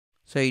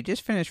So you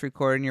just finished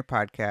recording your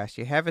podcast.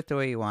 You have it the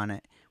way you want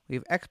it.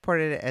 We've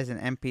exported it as an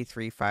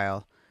MP3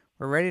 file.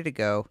 We're ready to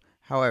go.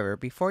 However,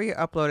 before you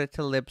upload it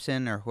to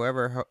Libsyn or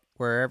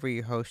wherever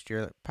you host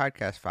your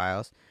podcast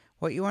files,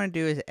 what you want to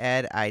do is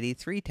add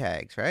ID3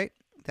 tags, right?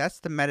 That's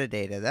the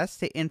metadata. That's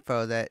the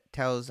info that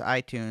tells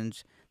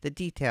iTunes the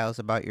details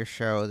about your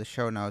show, the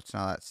show notes,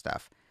 and all that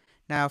stuff.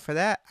 Now, for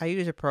that, I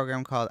use a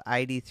program called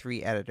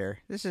ID3 Editor.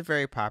 This is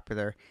very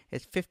popular.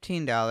 It's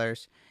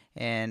 $15.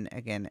 And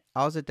again,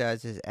 all it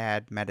does is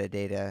add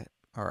metadata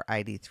or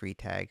ID3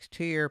 tags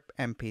to your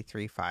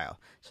MP3 file.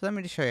 So let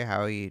me just show you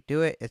how you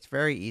do it. It's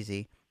very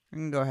easy. You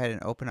can go ahead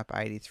and open up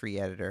ID3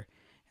 Editor.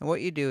 And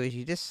what you do is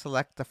you just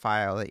select the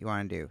file that you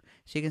want to do.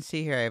 So you can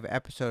see here I have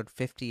episode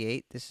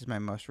 58. This is my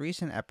most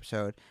recent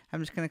episode. I'm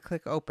just going to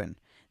click open.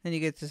 Then you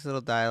get this little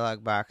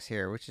dialog box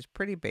here, which is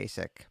pretty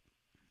basic.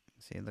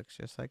 See, it looks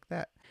just like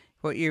that.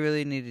 What you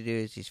really need to do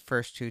is these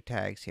first two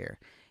tags here.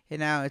 And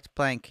now it's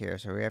blank here,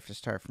 so we have to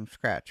start from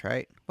scratch,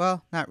 right?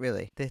 Well, not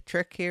really. The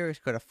trick here is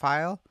go to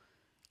File,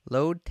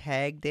 Load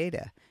Tag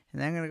Data.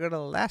 And then I'm going to go to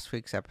last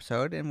week's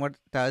episode, and what it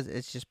does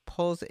is just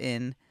pulls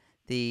in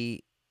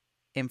the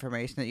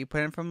information that you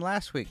put in from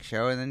last week's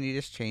show, and then you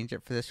just change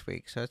it for this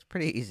week. So it's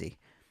pretty easy.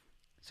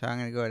 So I'm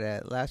going to go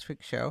to last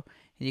week's show,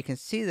 and you can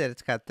see that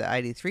it's got the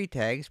ID3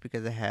 tags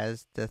because it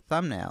has the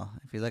thumbnail.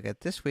 If you look at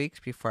this week's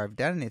before I've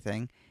done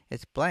anything,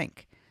 it's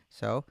blank.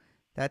 So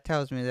that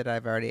tells me that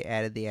I've already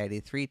added the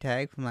ID3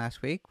 tag from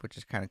last week, which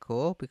is kind of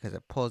cool because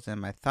it pulls in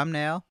my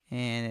thumbnail,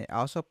 and it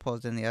also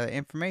pulls in the other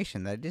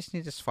information that I just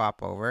need to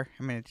swap over.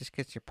 I mean, it just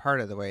gets you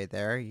part of the way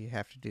there. You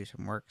have to do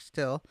some work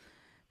still,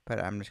 but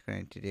I'm just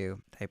going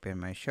to type in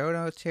my show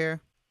notes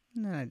here,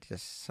 and then I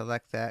just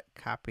select that,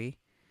 copy.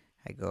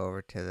 I go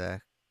over to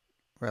the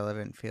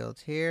relevant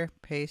fields here,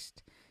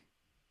 paste.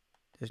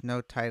 There's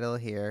no title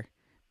here,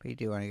 but you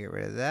do want to get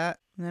rid of that.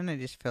 And then I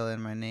just fill in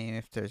my name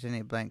if there's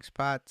any blank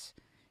spots.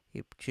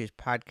 You choose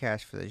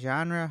podcast for the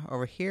genre.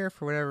 Over here,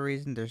 for whatever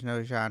reason, there's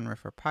no genre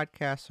for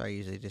podcast, so I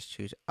usually just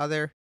choose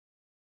other.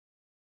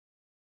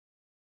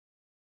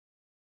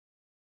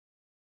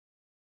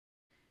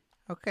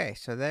 Okay,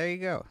 so there you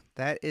go.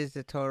 That is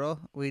the total.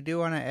 We do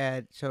want to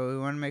add, so we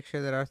want to make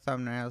sure that our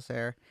thumbnail's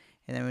there,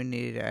 and then we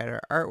need to add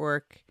our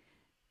artwork,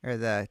 or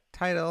the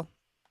title.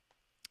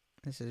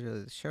 This is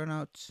really the show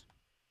notes.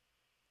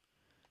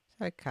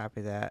 So I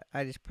copy that.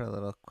 I just put a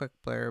little quick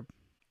blurb,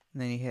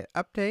 and then you hit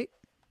update.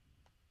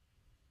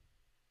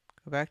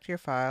 Go back to your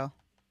file,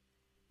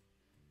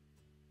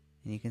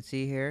 and you can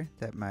see here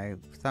that my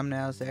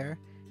thumbnail's there,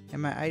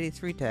 and my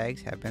ID3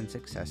 tags have been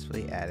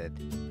successfully added.